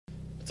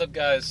What's up,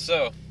 guys?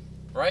 So,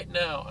 right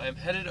now I'm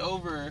headed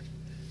over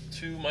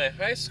to my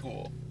high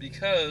school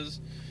because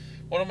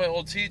one of my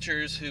old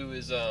teachers, who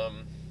is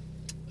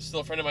still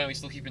a friend of mine, we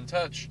still keep in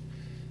touch,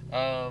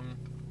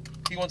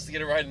 he wants to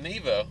get a ride in the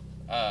EVO.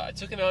 I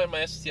took him out in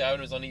my STI when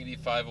it was on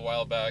E85 a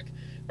while back,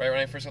 right when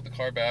I first got the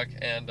car back,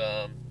 and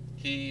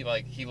he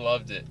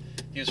loved it.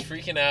 He was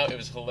freaking out. It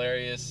was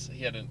hilarious.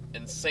 He had an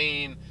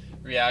insane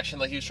reaction.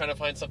 Like, he was trying to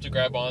find stuff to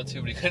grab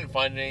onto, but he couldn't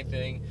find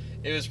anything.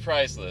 It was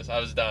priceless.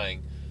 I was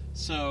dying.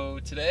 So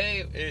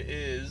today it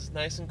is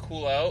nice and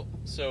cool out.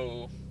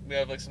 So we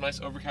have like some nice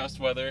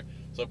overcast weather.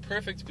 So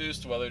perfect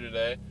boost weather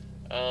today.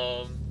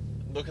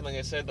 Looking, like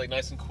I said, like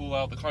nice and cool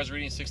out. The car's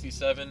reading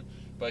 67,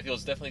 but I feel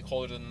it's definitely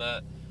colder than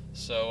that.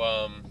 So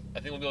I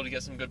think we'll be able to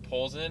get some good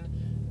pulls in.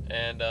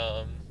 And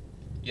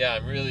yeah,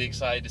 I'm really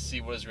excited to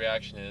see what his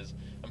reaction is.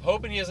 I'm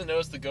hoping he hasn't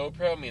noticed the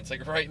GoPro. I mean, it's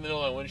like right in the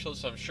middle of my windshield,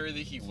 so I'm sure that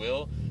he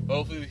will. But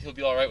hopefully he'll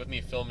be alright with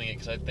me filming it,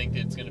 because I think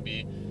it's going to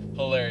be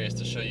hilarious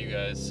to show you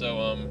guys.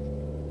 So,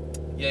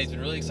 yeah, he's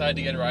been really excited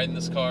to get a ride in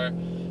this car,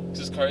 because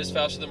this car is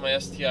faster than my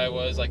STI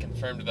was. I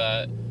confirmed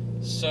that.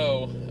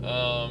 So,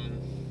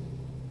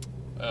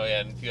 oh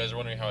yeah, and if you guys are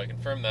wondering how I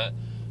confirmed that,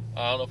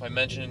 I don't know if I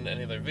mentioned in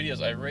any other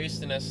videos, I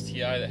raced an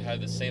STI that had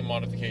the same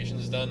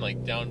modifications done,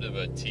 like down to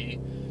a T.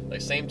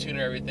 Like, same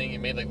tuner, everything. It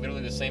made like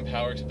literally the same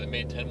power, except it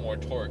made 10 more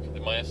torque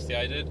than my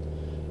STI did.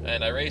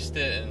 And I raced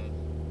it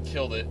and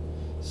killed it.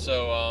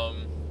 So,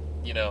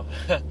 you know,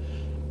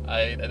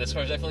 this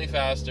car's definitely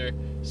faster.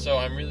 So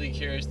I'm really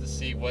curious to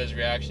see what his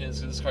reaction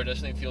is, because this car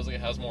definitely feels like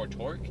it has more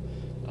torque.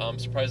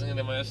 Surprisingly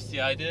than my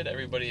STI did.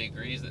 Everybody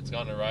agrees that it's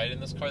gone a ride in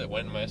this car that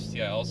went in my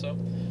STI also.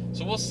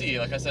 So we'll see.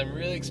 Like I said, I'm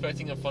really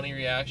expecting a funny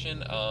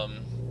reaction.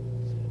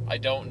 I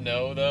don't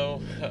know,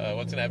 though,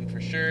 what's going to happen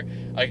for sure.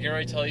 I can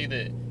already tell you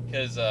that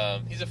he's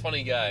a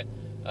funny guy.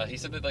 He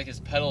said that like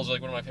his pedals are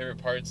like one of my favorite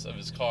parts of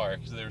his car,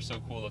 because they were so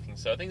cool looking.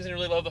 So I think he's going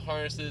to really love the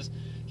harnesses.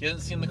 He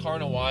hasn't seen the car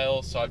in a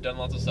while, so I've done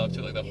lots of stuff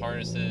to it, like the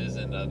harnesses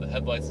and the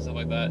headlights and stuff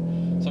like that.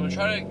 So I'm going to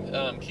try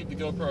to keep the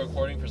GoPro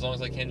recording for as long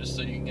as I can, just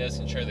so you guys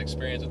can share the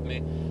experience with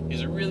me. He's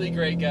a really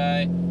great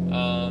guy.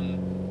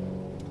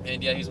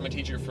 And yeah, he was my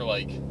teacher for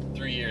like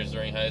 3 years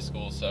during high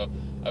school, so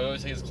I would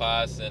always take his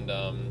class, and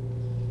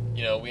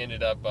you know, we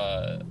ended up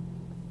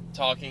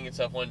talking and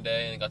stuff one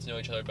day and got to know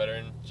each other better,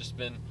 and just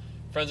been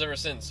friends ever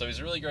since. So he's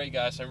a really great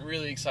guy, so I'm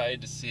really excited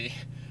to see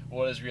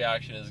what his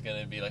reaction is going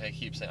to be. Like I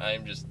keep saying,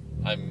 I'm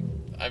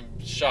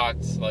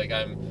shocked. Like,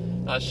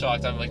 I'm not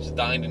shocked, I'm like just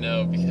dying to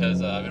know,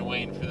 because I've been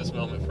waiting for this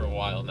moment for a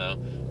while now.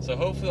 So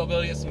hopefully I'll be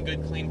able to get some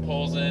good clean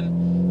pulls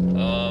in.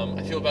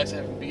 I feel bad because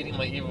I've been beating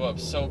my EVO up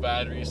so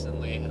bad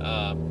recently.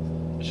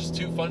 It's just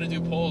too fun to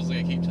do pulls, like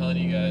I keep telling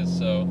you guys.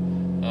 So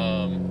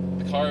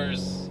the car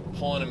is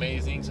pulling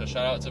amazing, so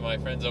shout out to my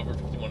friends over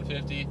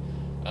 5150.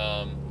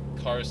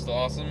 Car is still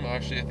awesome.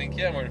 Actually, I think,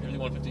 yeah, I'm wearing a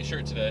 5150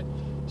 shirt today.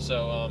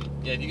 So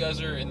yeah, if you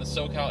guys are in the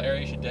SoCal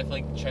area, you should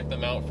definitely check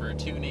them out for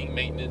tuning,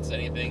 maintenance,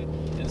 anything,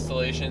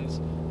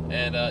 installations.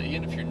 And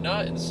even if you're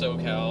not in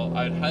SoCal,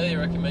 I'd highly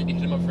recommend you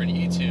hit them up for an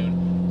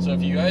e-tune. So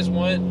if you guys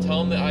want, tell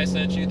them that I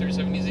sent you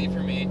 370Z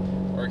for me,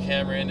 or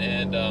Cameron,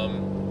 and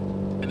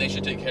they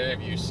should take care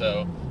of you.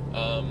 So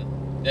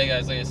yeah,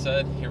 guys, like I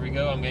said, here we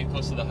go. I'm getting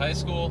close to the high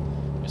school.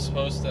 I'm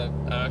supposed to,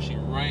 I'm actually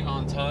right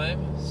on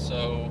time,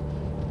 so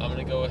I'm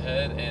gonna go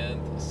ahead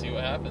and see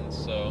what happens.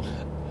 So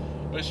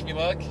wish me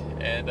luck,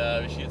 and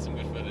we should get some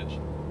good footage.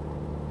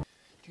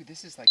 Dude,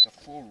 this is like a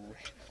full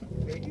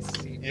race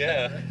seat.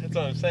 Yeah, that's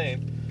what I'm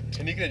saying.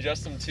 And you can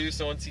adjust them too,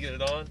 so once you get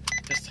it on,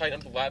 just tighten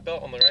up the lap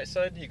belt on the right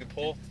side. You can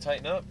pull to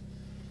tighten up.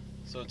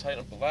 So tighten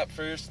up the lap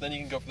first, then you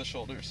can go for the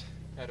shoulders.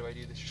 How do I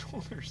do the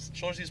shoulders?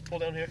 Shoulders, you just pull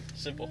down here.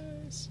 Simple.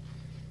 Nice.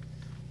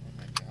 Oh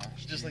my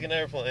gosh. Just dude. like an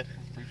airplane.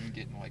 I'm freaking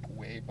getting like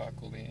way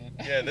buckled in.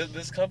 Yeah,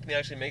 this company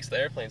actually makes the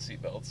airplane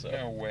seat belts. So.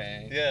 No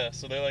way. Yeah,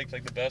 so they're like the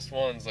best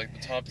ones, like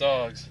the top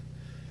dogs.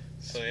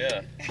 So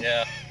yeah,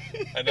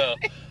 I know.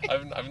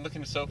 I've been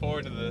looking so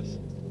forward to this.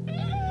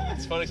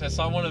 It's funny because I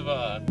saw one of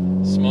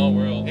Small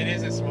World. It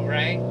is a small,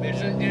 right?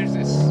 There's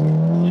this.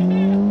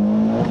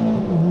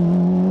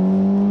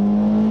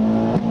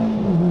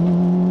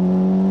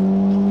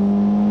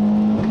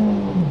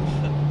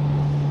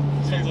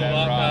 This one's a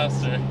lot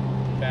faster.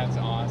 That's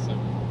awesome.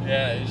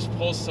 Yeah, it just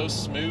pulls so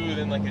smooth,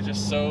 and like it's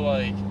just so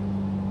like,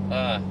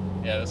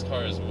 yeah, this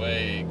car is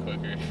way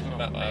quicker than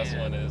that last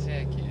one is.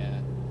 Heck yeah.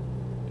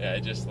 Yeah,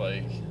 it just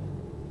like,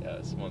 yeah,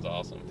 this one's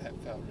awesome. That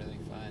felt really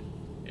fun.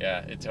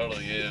 Yeah, it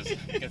totally is.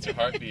 It gets your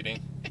heart beating.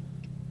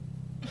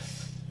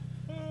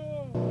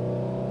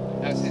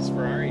 How's his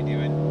Ferrari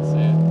doing? See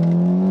it.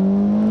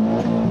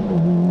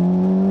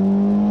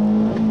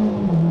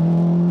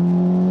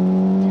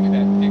 Dude,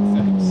 that picks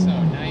up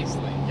so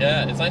nicely.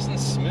 Yeah, it's nice and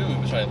smooth,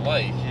 which I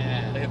like.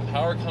 Yeah. Like, the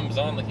power comes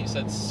on, like you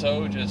said,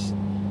 so just,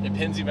 it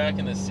pins you back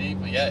in the seat,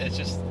 but yeah, it's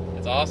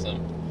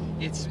awesome.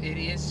 It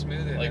is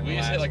smoother. Like, than we the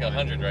just hit last like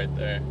 100 right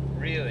there.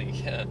 Really?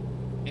 Yeah.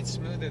 It's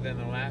smoother than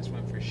the last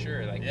one for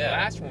sure. Like, yeah. The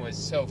last one was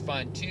so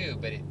fun too,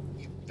 but you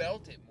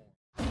felt it more.